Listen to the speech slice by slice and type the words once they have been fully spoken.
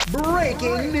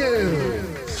Breaking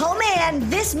news. Oh man,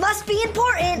 this must be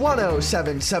important.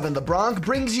 1077 The Bronc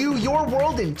brings you your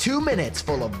world in 2 minutes,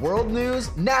 full of world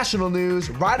news, national news,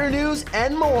 rider news,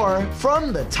 and more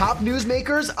from the top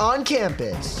newsmakers on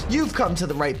campus. You've come to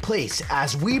the right place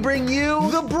as we bring you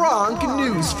the Bronc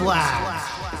News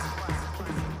Flash.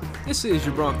 This is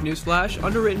your Bronc News Flash,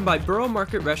 underwritten by Borough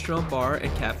Market Restaurant Bar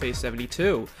and Cafe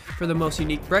 72. For the most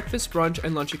unique breakfast, brunch,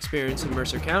 and lunch experience in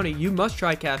Mercer County, you must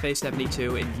try Cafe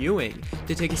 72 in Ewing.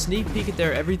 To take a sneak peek at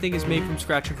their everything is made from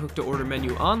scratch and cooked to order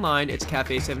menu online, it's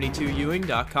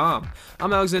cafe72ewing.com.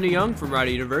 I'm Alexander Junge from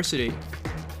Rider University.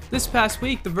 This past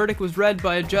week, the verdict was read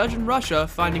by a judge in Russia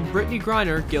finding Brittany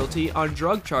Griner guilty on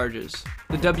drug charges.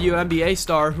 The WNBA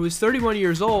star, who is 31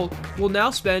 years old, will now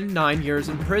spend 9 years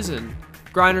in prison.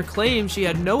 Griner claims she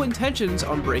had no intentions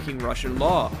on breaking Russian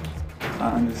law.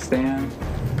 I understand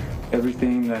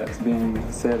everything that's being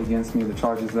said against me, the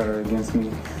charges that are against me,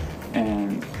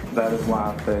 and that is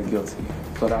why I pled guilty.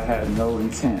 But I had no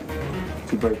intent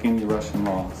to break any Russian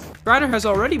laws. Griner has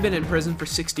already been in prison for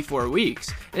 64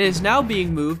 weeks and is now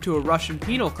being moved to a Russian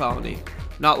penal colony.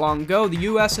 Not long ago, the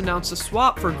U.S. announced a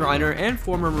swap for Griner and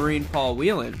former Marine Paul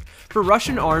Whelan for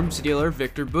Russian arms dealer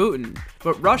Viktor Butin,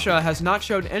 but Russia has not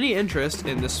showed any interest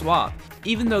in the swap,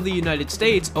 even though the United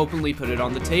States openly put it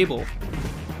on the table.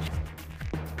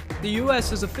 The U.S.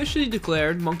 has officially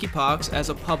declared monkeypox as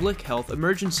a public health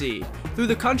emergency. Through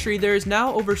the country, there is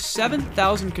now over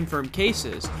 7,000 confirmed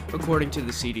cases, according to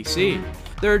the CDC.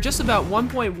 There are just about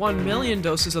 1.1 million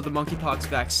doses of the monkeypox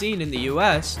vaccine in the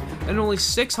U.S., and only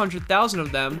 600,000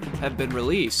 of them have been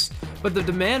released. But the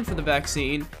demand for the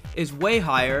vaccine is way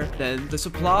higher than the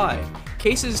supply.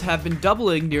 Cases have been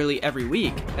doubling nearly every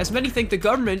week, as many think the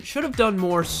government should have done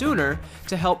more sooner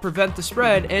to help prevent the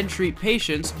spread and treat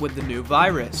patients with the new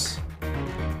virus.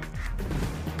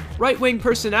 Right-wing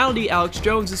personality Alex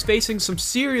Jones is facing some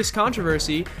serious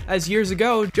controversy, as years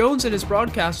ago, Jones and his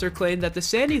broadcaster claimed that the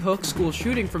Sandy Hook school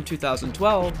shooting from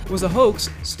 2012 was a hoax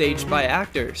staged by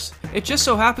actors. It just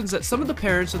so happens that some of the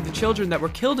parents of the children that were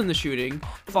killed in the shooting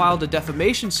filed a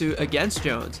defamation suit against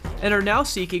Jones, and are now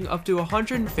seeking up to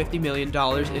 $150 million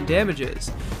in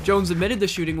damages. Jones admitted the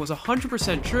shooting was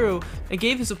 100% true and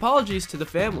gave his apologies to the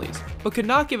families, but could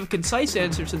not give a concise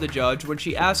answer to the judge when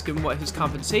she asked him what his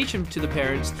compensation to the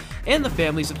parents and the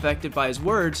families affected by his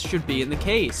words should be in the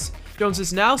case. Jones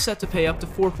is now set to pay up to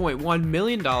 $4.1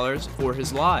 million for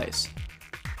his lies.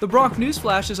 The Bronc News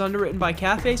Flash is underwritten by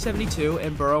Cafe 72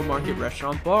 and Borough Market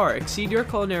Restaurant Bar. Exceed your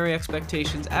culinary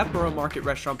expectations at Borough Market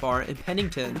Restaurant Bar in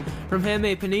Pennington. From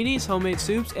handmade paninis, homemade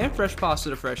soups, and fresh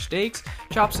pasta to fresh steaks,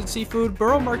 chops, and seafood,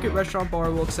 Borough Market Restaurant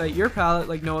Bar will excite your palate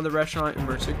like no other restaurant in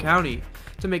Mercer County.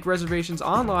 To make reservations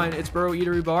online, it's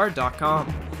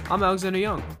boroughEateryBar.com. I'm Alexander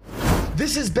Junge.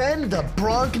 This has been the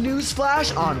Bronc News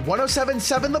Flash on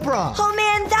 1077 The Bronc. Oh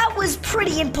man, that was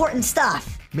pretty important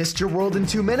stuff. Missed your world in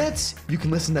 2 minutes? You can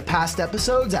listen to past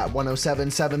episodes at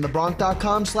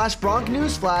 1077thebronc.com/Bronc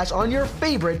News Flash on your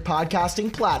favorite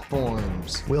podcasting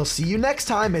platforms. We'll see you next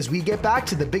time as we get back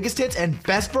to the biggest hits and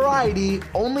best variety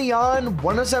only on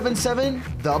 1077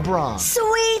 The Bronc.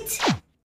 Sweet!